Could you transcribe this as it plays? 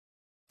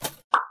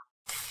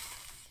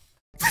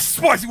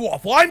Spicy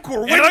Waffle, I'm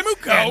Corwin, and I'm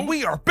Uko, and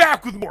we are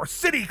back with more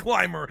City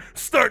Climber,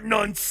 starting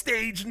on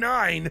Stage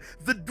 9,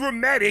 the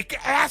dramatic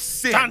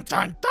ascent. Dun,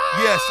 dun, dun.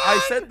 Yes,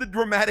 I said the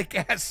dramatic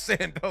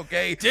ascent,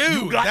 okay? Dude,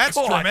 you got that's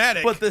caught,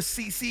 dramatic. But the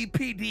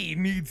CCPD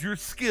needs your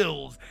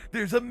skills.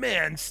 There's a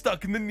man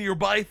stuck in the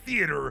nearby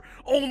theater.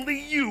 Only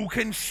you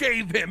can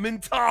shave him in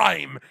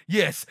time.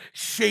 Yes,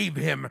 shave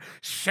him.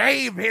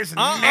 Shave his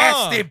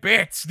nasty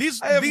bits.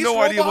 I have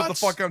no idea what the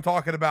fuck I'm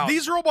talking about.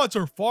 These robots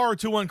are far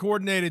too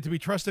uncoordinated to be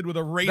trusted with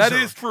a razor. That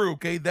is true,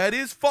 okay? That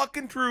is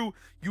fucking true.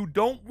 You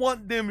don't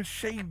want them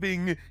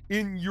shaving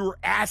in your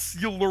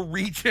assular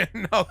region,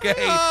 okay?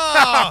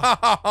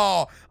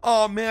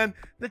 Oh, man.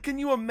 Can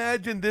you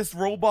imagine this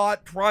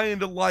robot trying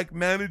to, like,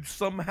 manage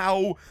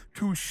somehow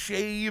to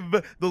shave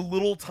the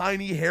little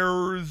tiny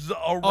hairs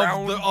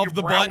around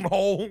the brown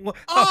hole? Okay.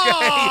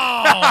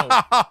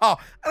 I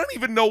don't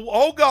even know.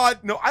 Oh, God.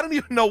 No, I don't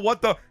even know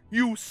what the...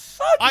 You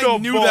son of a I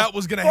knew that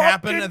was going to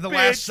happen at the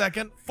last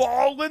second.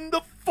 Falling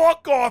the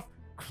fuck off.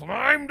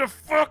 Climb the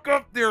fuck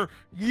up there.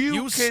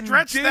 You can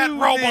stretch do that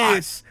robot.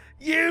 This.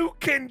 You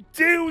can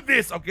do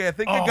this. Okay, I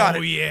think I got it.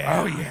 Oh,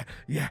 yeah. Oh, yeah.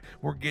 Yeah,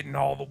 we're getting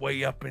all the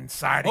way up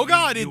inside Oh, of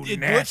God, you, it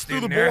nasty, glitched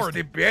through the board.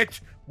 nasty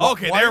bitch.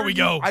 Okay, there we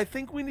go. I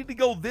think we need to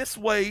go this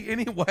way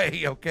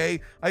anyway, okay?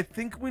 I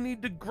think we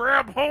need to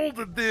grab hold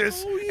of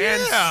this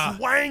and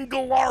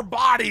swangle our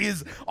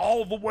bodies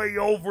all the way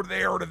over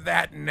there to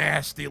that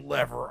nasty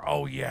lever.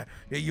 Oh, yeah.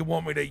 Yeah, you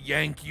want me to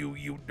yank you,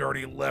 you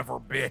dirty lever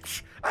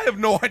bitch. I have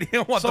no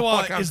idea what the fuck I'm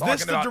talking about. Is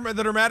this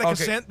the dramatic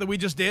ascent that we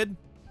just did?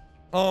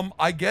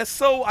 I guess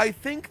so. I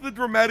think the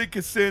dramatic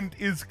ascent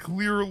is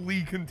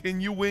clearly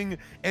continuing,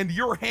 and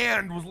your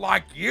hand was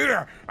like,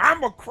 yeah,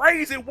 I'm a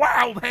crazy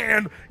wild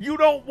hand. You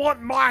don't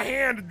want my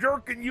hand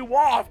jerking you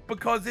off,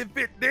 because if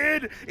it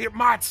did, it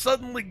might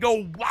suddenly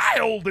go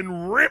wild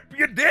and rip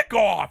your dick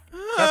off.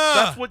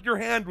 That's what your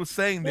hand was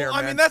saying there,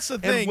 man. I mean, that's the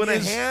thing.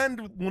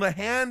 And when a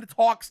hand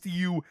talks to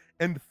you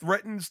and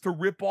threatens to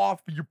rip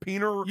off your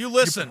peener, you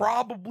listen. You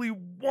probably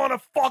want to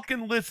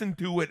fucking listen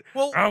to it.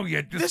 Well, oh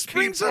yeah, just this keep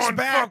brings us on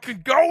back.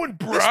 fucking going,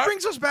 bruh. This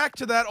brings us back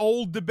to that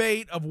old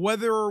debate of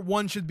whether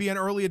one should be an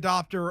early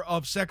adopter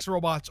of sex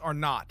robots or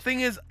not.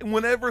 Thing is,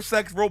 whenever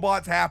sex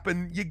robots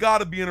happen, you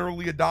gotta be an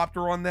early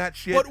adopter on that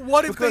shit. But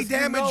what if they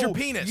damage your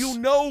penis? You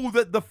know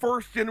that the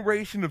first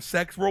generation of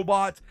sex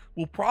robots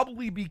will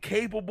probably be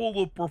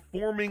capable of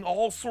performing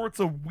all sorts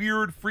of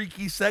weird,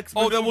 freaky sex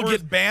maneuvers. Then we'll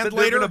get banned that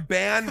later? They're gonna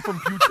ban from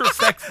future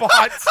sex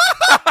bots.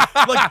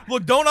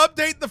 Look, don't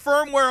update the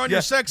firmware on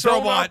your sex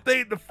robot. Don't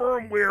update the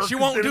firmware. She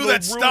won't do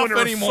that stuff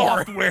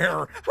anymore.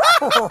 Software.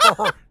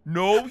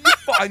 No,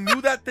 I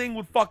knew that thing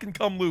would fucking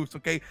come loose,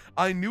 okay?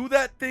 I knew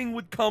that thing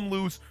would come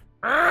loose.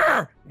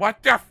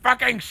 What the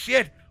fucking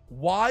shit?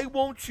 Why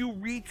won't you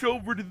reach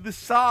over to the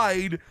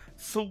side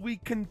so we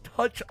can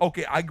touch?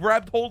 Okay, I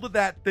grabbed hold of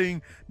that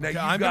thing. Now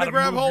you gotta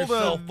grab move hold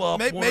yourself of up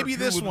maybe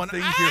this one.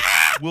 Here.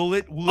 Will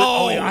it?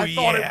 Oh, yeah, I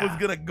thought it was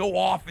gonna go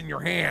off in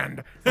your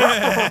hand. Dude,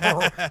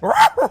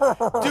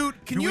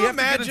 can you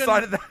imagine?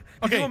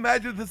 Can you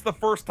imagine if this is the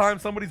first time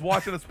somebody's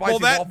watching a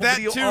Spicy Waffle that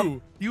video?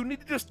 too. You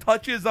need to just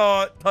touch his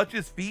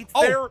feet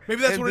there.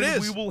 Maybe that's what it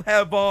is. We will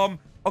have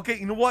Okay,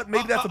 you know what?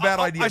 Maybe that's a bad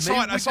idea. I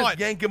saw it.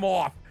 Yank him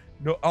off.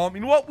 No, you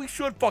know what? We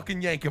should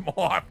fucking yank him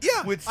off.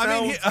 Yeah, which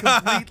sounds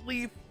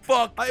completely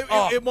fucked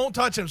up. It won't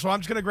touch him, so I'm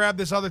just gonna grab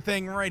this other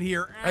thing right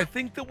here. I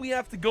think that we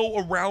have to go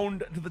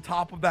around to the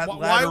top of that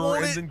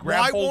ladder and then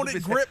grab hold of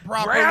his grip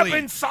properly? Grab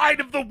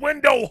inside of the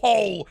window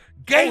hole.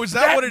 Is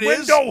that what it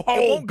is? Hole, it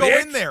won't go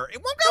bitch. in there.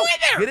 It won't go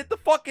in there. Get it the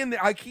fuck in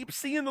there. I keep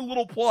seeing the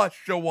little plush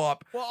show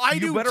up. Well, I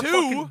do better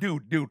too.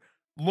 Dude.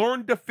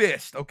 Learn to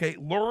fist, okay?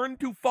 Learn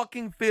to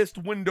fucking fist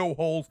window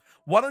holes.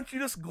 Why don't you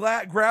just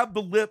grab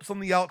the lips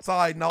on the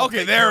outside and I'll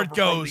take there it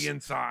goes. From the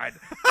inside.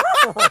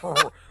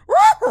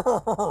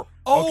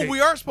 Okay. We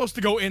are supposed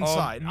to go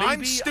inside.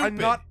 I'm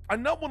stupid.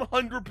 I'm not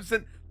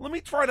 100%. Let me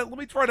try to.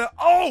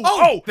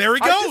 There he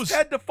goes. I just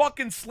had to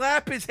fucking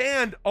slap his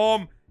hand.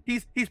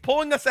 He's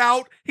pulling us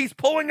out. He's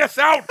pulling us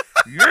out.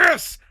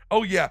 Yes.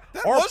 Oh yeah,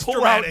 our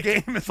pull-out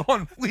game is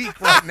on fleek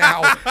right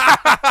now.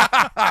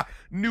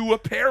 New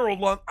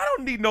apparel on. I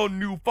don't need no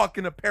new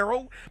fucking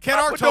apparel. Can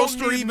our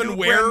toaster even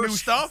wear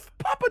stuff?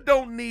 Papa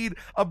don't need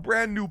a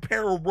brand new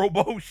pair of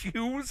Robo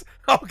shoes.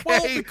 Okay,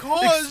 well,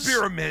 because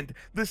experiment.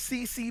 The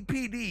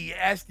CCPD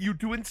asked you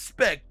to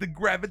inspect the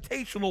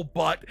gravitational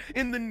butt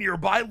in the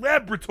nearby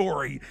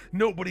laboratory.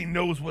 Nobody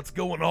knows what's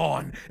going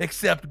on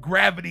except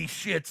gravity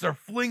shits are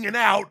flinging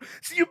out.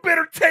 So you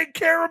better take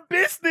care of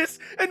business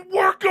and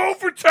work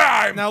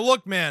overtime. Now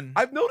look, man.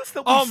 I've noticed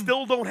that we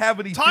still don't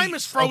have any. Time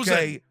is frozen.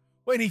 Okay.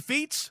 Wait, any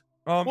feet?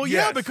 Well,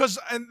 yeah, because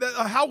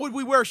how would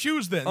we wear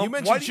shoes then? You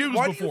mentioned shoes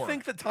before. Why do you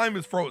think that time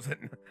is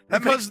frozen?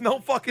 That makes no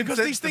fucking sense.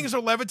 Because these things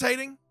are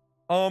levitating?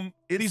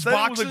 These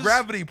boxes? It was a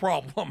gravity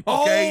problem,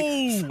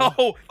 okay?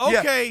 Oh,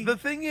 okay. Yeah, the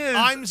thing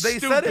is, they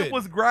said it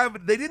was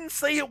gravity. They didn't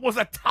say it was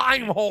a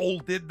time hole,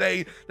 did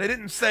they? They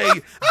didn't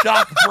say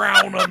Doc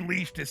Brown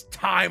unleashed his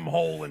time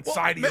hole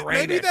inside of your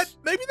anus.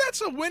 Maybe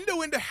that's a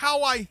window into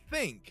how I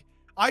think.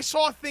 I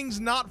saw things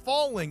not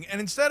falling, and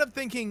instead of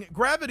thinking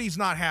gravity's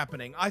not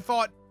happening, I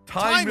thought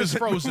time is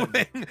frozen.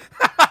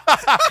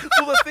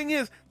 Well, the thing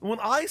is, when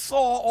I saw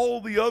all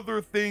the other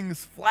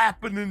things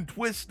flapping and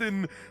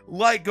twisting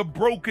like a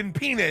broken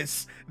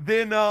penis,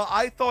 then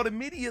I thought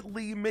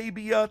immediately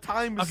maybe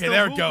time is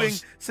still moving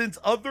since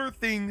other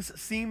things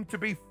seem to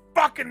be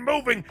fucking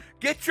moving.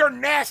 Get your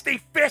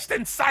nasty fist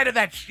inside of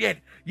that shit.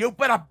 You've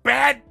been a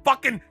bad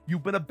vent,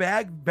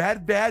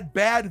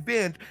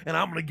 and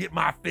I'm gonna get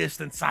my fist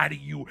inside of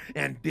you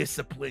and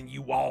discipline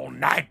you all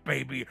night,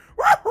 baby.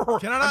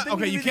 Can I not?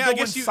 Okay, you can't. I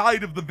guess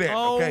inside of the vent.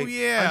 Oh, okay?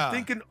 yeah. I'm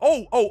thinking,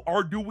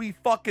 or do we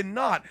fucking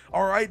not?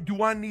 All right,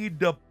 do I need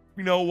to,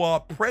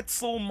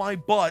 pretzel my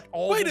butt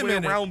all the way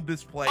around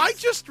this place? I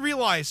just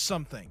realized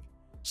something.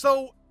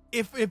 So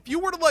if you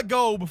were to let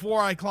go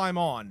before I climb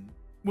on,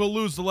 we'll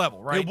lose the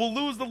level, right? Yeah, we'll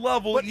lose the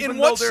level, but even in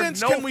what though there's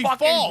sense no can we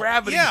fucking fall?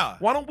 gravity. Yeah.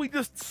 Why don't we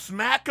just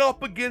smack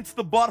up against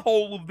the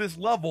butthole of this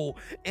level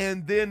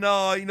and then,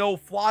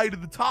 fly to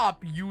the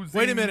top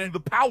using the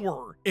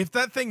power? If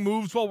that thing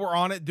moves while we're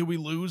on it, do we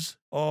lose?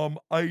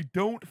 I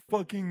don't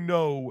fucking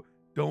know.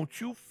 Don't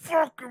you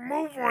fucking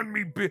move on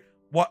me, bitch.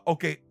 What?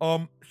 Okay,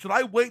 should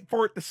I wait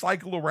for it to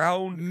cycle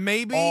around?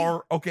 Maybe.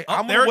 Or, okay, oh,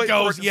 I'm there gonna wait it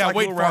goes. for it to yeah, cycle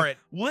wait around. for it.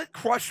 Will it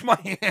crush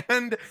my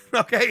hand?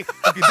 Okay,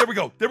 there we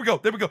go.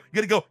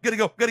 Gotta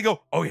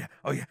go. Oh yeah.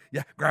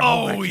 Grab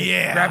hold of that shit.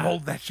 Yeah. Grab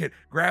hold of that shit.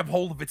 Grab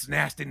hold of its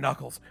nasty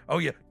knuckles. Oh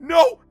yeah.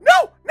 No.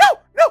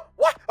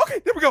 What? Okay,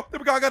 there we go.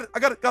 I got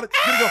it.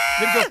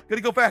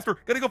 Gotta go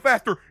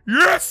faster.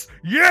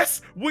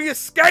 Yes. We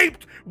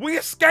escaped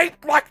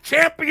like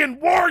champion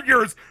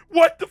warriors.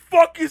 What the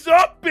fuck is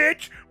up,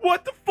 bitch?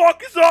 What the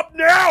fuck is up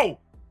now?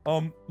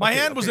 My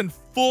hand was in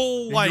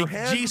full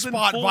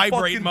G-spot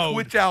vibrate mode.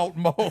 Twitch out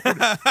mode.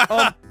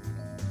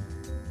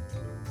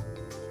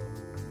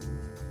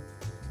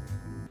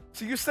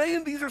 So you're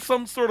saying these are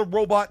some sort of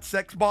robot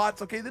sex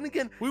bots? Okay, then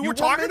again, we were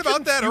talking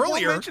about that earlier.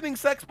 You were mentioning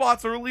sex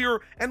bots earlier,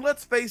 and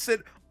let's face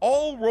it,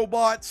 all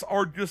robots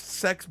are just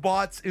sex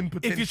bots in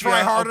potential. If you try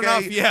hard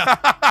enough,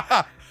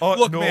 yeah.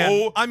 Look,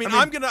 man. I mean,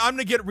 I'm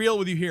gonna get real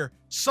with you here.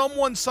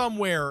 Someone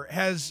somewhere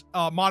has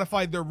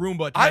modified their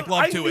Roomba to make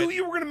love to it. I knew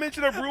you were gonna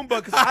mention a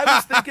Roomba because I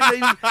was thinking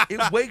maybe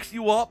it wakes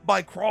you up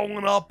by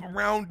crawling up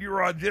around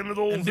your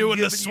genitals and doing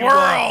the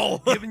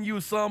swirl, giving you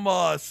some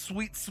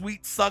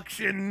sweet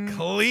suction,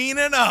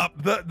 cleaning up.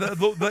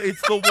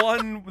 It's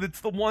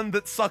the one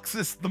that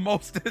sucksest the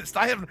mostest.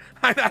 I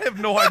have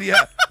no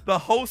idea. The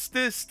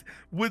hostest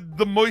with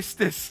the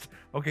moistest.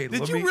 Okay,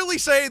 did you really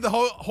say the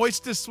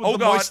hoistest with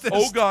the moistest?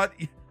 Oh god.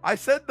 I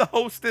said the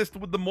hostest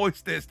with the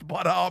moistest,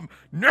 but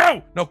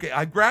no. Okay,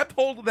 I grabbed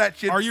hold of that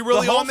shit. Are you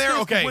really on there?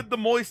 Okay. With the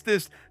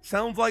moistest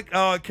sounds like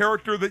a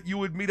character that you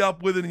would meet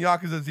up with in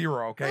Yakuza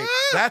 0, okay?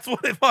 That's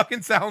what it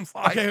fucking sounds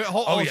like.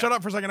 Okay, shut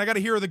up for a second. I got to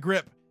hear the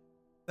grip.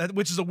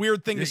 Which is a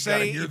weird thing to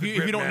say if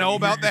you don't know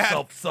about that.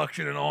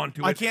 Self-suctioning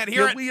onto it. I can't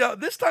hear it.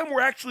 This time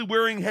we're actually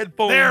wearing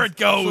headphones. There it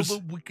goes. So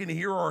that we can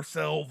hear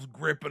ourselves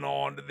gripping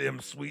onto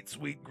them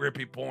sweet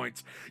grippy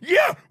points.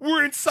 Yeah,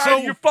 we're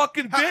inside your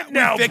fucking vent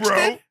now,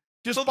 bro.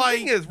 Just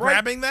by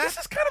grabbing that? This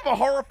is kind of a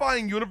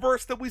horrifying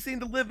universe that we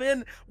seem to live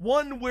in.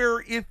 One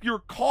where if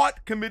you're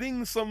caught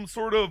committing some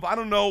sort of, I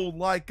don't know,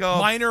 like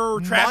minor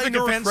traffic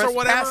offense or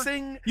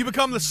whatever, you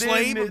become the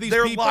slave of these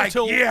people. Like,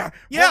 we're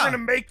gonna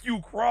make you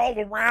crawl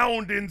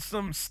around in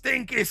some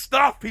stinky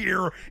stuff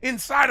here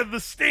inside of the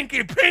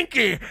stinky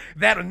pinky.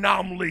 That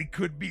anomaly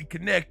could be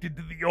connected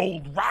to the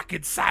old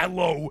rocket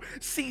silo.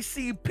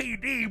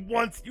 CCPD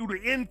wants you to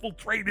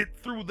infiltrate it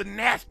through the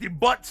nasty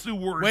butt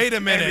sewers. Wait a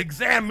minute. And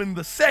examine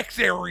the sex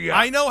area.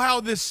 I know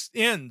how this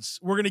ends.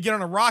 We're gonna get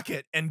on a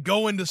rocket and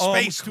go into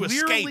space to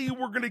escape. Clearly,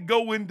 we're gonna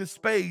go into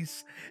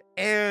space,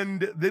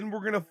 and then we're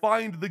gonna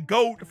find the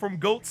goat from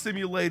Goat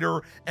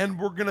Simulator, and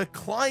we're gonna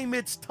climb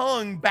its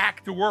tongue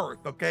back to Earth.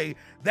 Okay,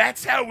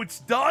 that's how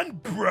it's done,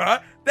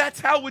 bruh.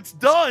 That's how it's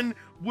done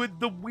with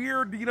the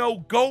weird,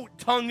 goat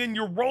tongue in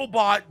your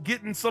robot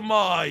getting some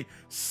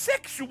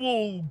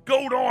sexual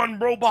goat-on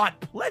robot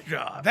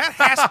pleasure. That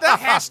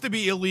has to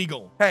be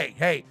illegal.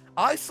 Hey.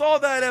 I saw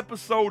that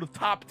episode of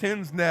Top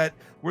 10's Net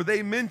where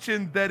they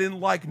mentioned that in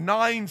like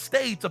 9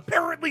 states,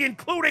 apparently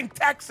including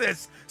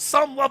Texas,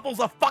 some levels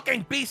of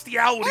fucking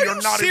bestiality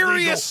are not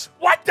serious?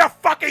 illegal. What the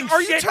fucking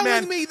are shit, you telling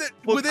man? me that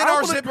Look, within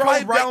our zip code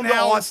right down now,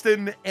 to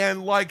Austin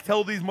and like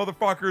tell these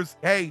motherfuckers,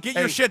 hey, get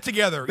your shit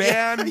together.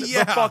 Ban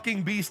the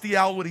fucking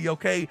bestiality,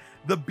 okay?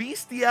 The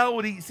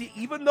bestiality, see,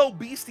 even though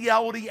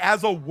bestiality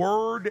as a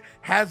word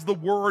has the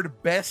word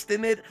best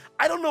in it,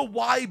 I don't know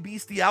why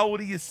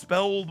bestiality is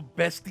spelled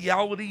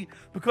bestiality,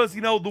 because,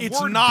 the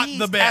word not beast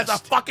the best.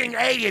 has a fucking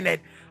A in it.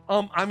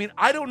 I mean,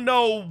 I don't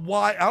know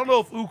why. I don't know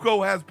if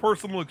Uko has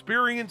personal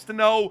experience to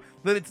know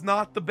that it's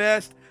not the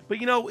best, but,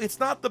 it's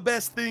not the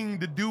best thing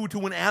to do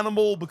to an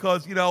animal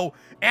because,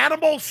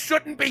 animals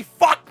shouldn't be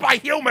fucked by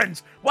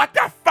humans. What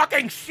the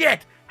fucking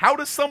shit? How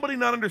does somebody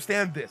not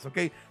understand this?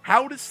 Okay,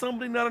 how does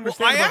somebody not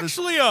understand this?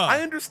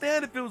 I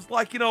understand if it was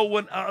like, you know,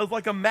 when it was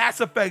like a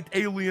Mass Effect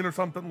alien or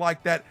something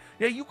like that.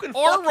 Yeah, you can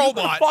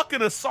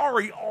fucking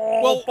Asari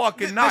all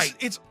fucking night.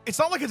 It's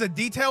not like it's a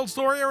detailed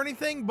story or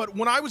anything, but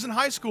when I was in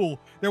high school,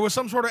 there was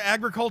some sort of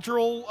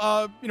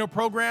agricultural, you know,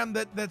 program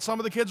that some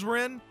of the kids were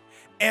in,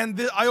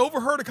 and I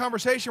overheard a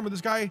conversation where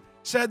this guy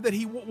said that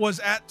he was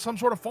at some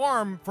sort of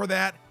farm for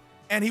that.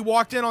 And he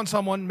walked in on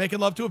someone making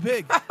love to a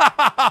pig.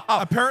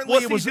 Apparently,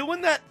 it was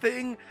doing that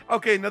thing.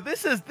 Okay, now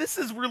this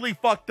is really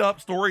fucked up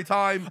story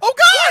time. Oh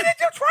God! Why did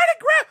you try to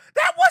grab?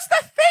 That was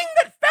the thing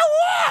that fell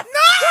off.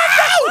 No! What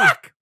the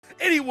fuck?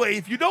 Anyway,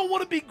 if you don't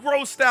want to be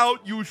grossed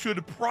out, you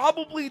should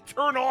probably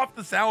turn off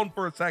the sound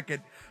for a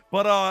second.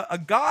 But a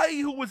guy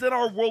who was in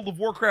our World of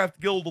Warcraft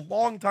guild a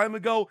long time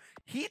ago,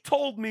 he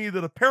told me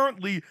that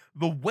apparently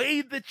the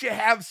way that you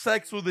have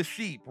sex with a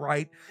sheep,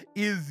 right,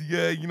 is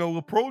you know,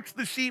 approach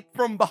the sheep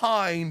from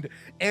behind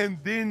and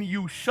then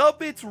you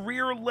shove its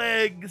rear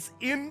legs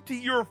into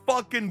your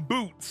fucking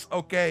boots,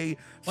 okay?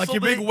 Like so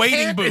your big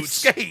wading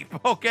boots. Escape,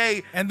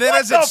 okay? And then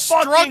as it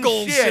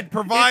struggles, it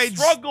provides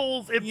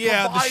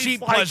the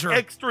sheep like pleasure.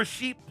 Extra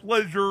sheep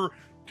pleasure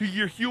to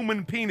your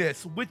human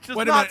penis, which does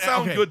not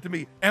sound good to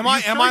me. Am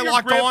I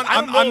locked on?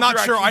 I'm not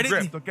sure. I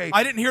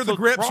didn't hear the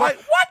grip. What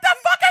the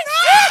fucking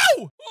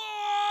shit?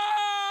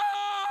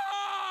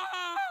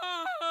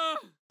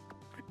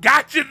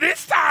 Got you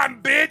this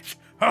time, bitch.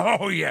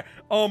 Oh yeah.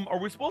 Are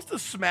we supposed to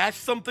smash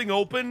something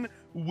open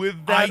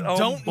with that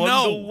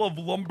bundle of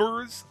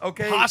lumbers?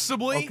 Okay.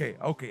 Possibly.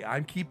 Okay.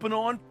 I'm keeping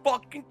on,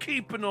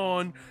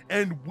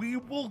 and we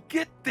will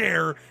get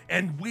there,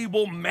 and we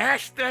will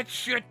mash that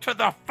shit to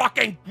the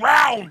fucking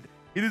ground.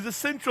 It is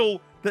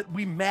essential that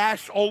we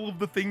mash all of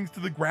the things to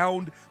the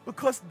ground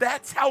because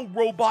that's how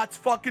robots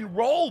fucking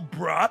roll,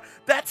 bruh.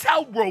 That's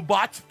how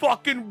robots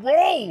fucking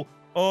roll.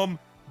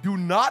 Do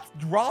not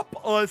drop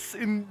us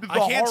into the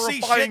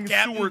horrifying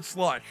sewer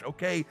slush,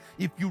 okay?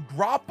 If you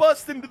drop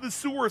us into the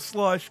sewer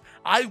slush,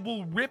 I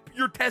will rip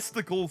your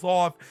testicles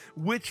off,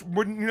 which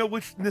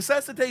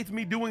necessitates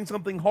me doing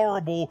something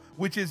horrible,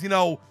 which is, you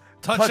know,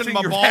 touching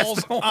my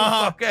balls.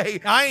 Okay,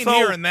 I ain't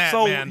hearing that,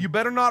 man. So you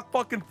better not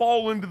fucking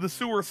fall into the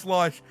sewer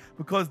slush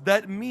because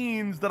that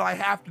means that I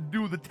have to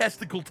do the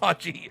testicle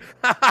touchy.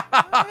 Why did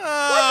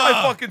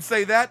I fucking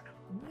say that?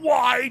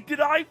 Why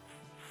did I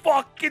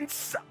fucking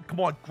come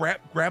on,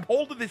 grab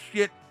hold of this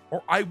shit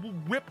or I will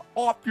rip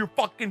off your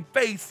fucking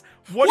face.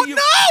 What are you?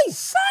 No!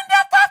 Son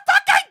of a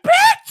fucking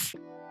bitch!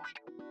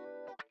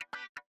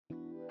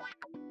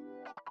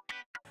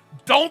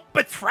 Don't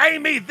betray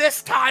me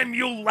this time,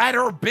 you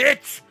ladder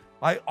bitch!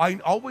 I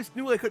always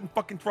knew I couldn't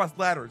fucking trust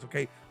ladders,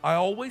 okay? I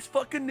always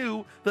fucking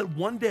knew that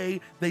one day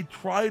they'd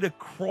try to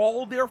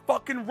crawl their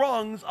fucking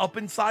rungs up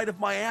inside of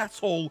my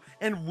asshole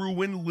and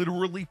ruin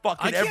literally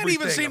fucking everything. I can't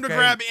even seem to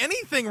grab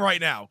anything right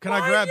now. Can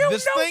I grab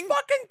this thing? Why you no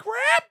fucking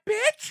grab,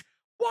 bitch?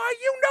 Why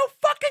you no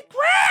fucking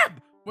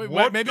grab?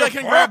 Wait, maybe I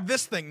can grab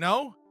this thing.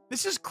 No?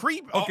 This is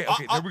creepy. Okay,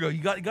 there we go.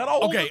 You got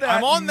all of that. Okay,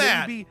 I'm on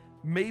that.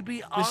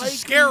 Maybe I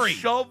can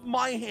shove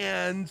my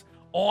hands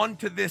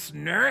onto this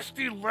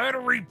nasty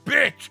leathery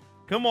bitch.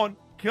 Come on.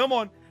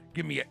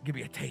 Give me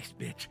a taste,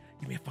 bitch.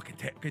 Give me a fucking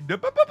taste. Okay.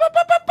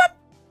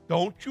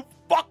 Don't you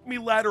fuck me,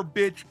 ladder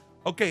bitch.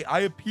 Okay,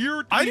 I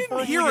appear to be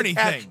firmly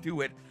attached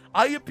to it.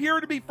 I appear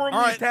to be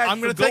firmly attached.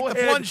 I'm gonna take the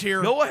plunge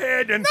here. Go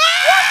ahead and no!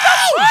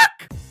 What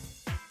the fuck?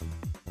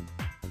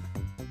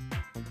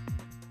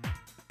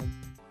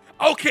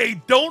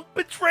 Okay, don't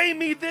betray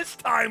me this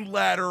time,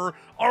 ladder,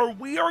 or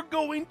we are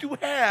going to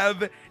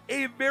have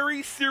a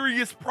very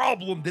serious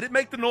problem. Did it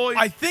make the noise?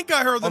 I think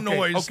I heard the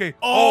noise. Okay.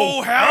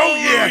 Oh,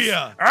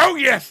 hallelujah. Oh,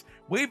 yes.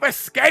 We've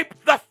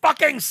escaped the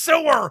fucking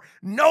sewer.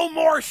 No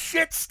more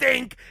shit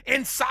stink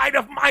inside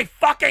of my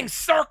fucking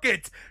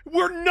circuit.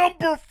 We're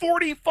number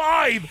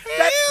 45.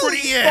 That's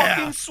pretty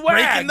fucking swag.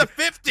 Breaking the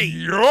 50.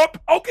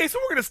 Yup. Okay, so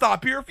we're going to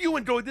stop here. If you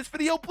enjoyed this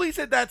video, please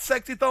hit that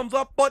sexy thumbs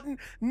up button.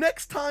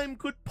 Next time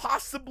could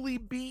possibly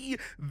be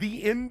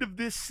the end of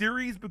this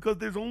series because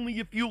there's only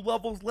a few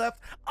levels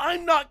left.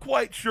 I'm not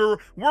quite sure.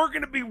 We're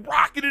going to be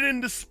rocketed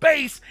into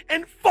space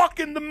and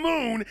fucking the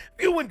moon.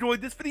 If you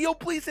enjoyed this video,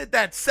 please hit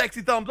that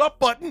sexy thumbs up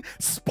button.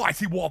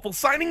 Spicy Waffle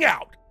signing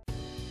out.